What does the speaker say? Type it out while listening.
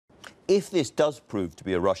If this does prove to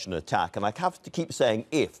be a Russian attack, and I have to keep saying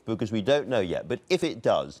if, because we don't know yet, but if it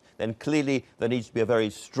does, then clearly there needs to be a very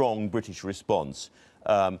strong British response.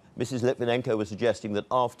 Mrs. Litvinenko was suggesting that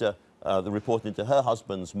after the report into her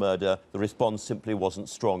husband's murder, the response simply wasn't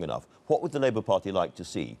strong enough. What would the Labour Party like to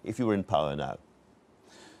see if you were in power now?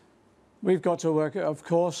 We've got to work, of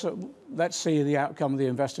course, let's see the outcome of the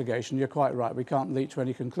investigation. You're quite right, we can't leap to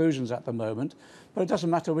any conclusions at the moment. But it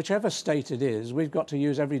doesn't matter whichever state it is, we've got to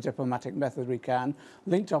use every diplomatic method we can,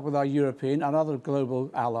 linked up with our European and other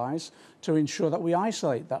global allies, to ensure that we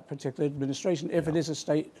isolate that particular administration if it is a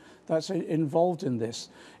state that's involved in this.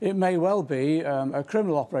 It may well be a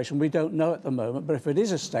criminal operation, we don't know at the moment, but if it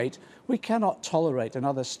is a state, we cannot tolerate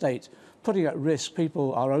another state putting at risk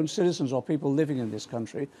people, our own citizens or people living in this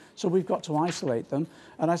country. So we've got to isolate them.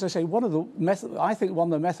 And as I say, I think one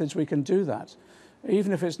of the methods we can do that,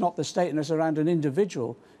 even if it's not the state and it's around an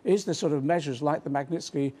individual, is the sort of measures like the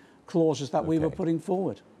Magnitsky clauses that we were putting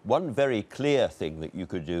forward. One very clear thing that you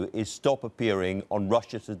could do is stop appearing on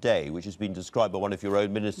Russia Today, which has been described by one of your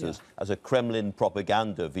own ministers as a Kremlin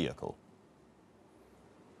propaganda vehicle.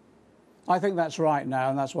 I think that's right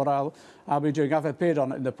now, and that's what I'll be doing. I've appeared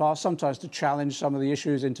on it in the past, sometimes to challenge some of the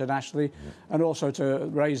issues internationally and also to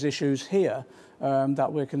raise issues here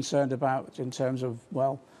that we're concerned about in terms of,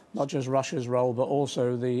 well, not just Russia's role, but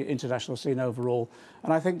also the international scene overall.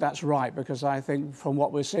 And I think that's right, because I think from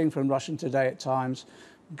what we're seeing from Russia Today at times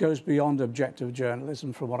goes beyond objective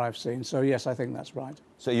journalism from what I've seen. So, yes, I think that's right.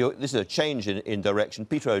 So this is a change in direction.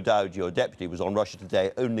 Peter O'Dowd, your deputy, was on Russia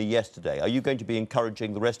Today only yesterday. Are you going to be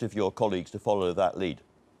encouraging the rest of your colleagues to follow that lead?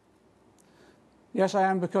 Yes, I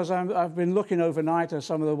am, because I've been looking overnight at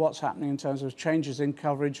some of what's happening in terms of changes in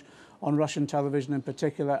coverage on Russian television in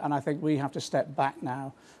particular, and I think we have to step back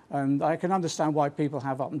now. And I can understand why people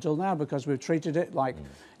have up until now, because we've treated it like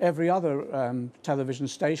every other television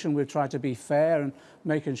station. We've tried to be fair and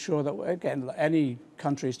making sure that, again, any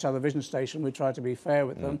country's television station, we try to be fair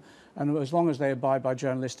with them. And as long as they abide by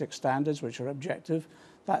journalistic standards, which are objective,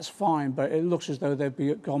 that's fine. But it looks as though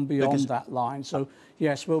they've gone beyond that line. So,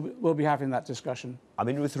 yes, we'll be having that discussion. I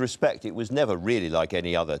mean, with respect, it was never really like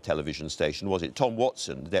any other television station, was it? Tom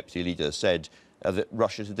Watson, the deputy leader, said that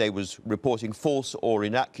Russia Today was reporting false or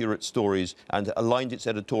inaccurate stories and aligned its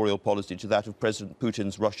editorial policy to that of President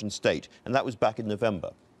Putin's Russian state. And that was back in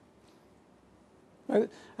November.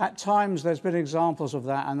 At times, there's been examples of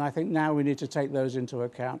that, and I think now we need to take those into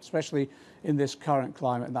account, especially in this current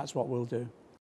climate, and that's what we'll do.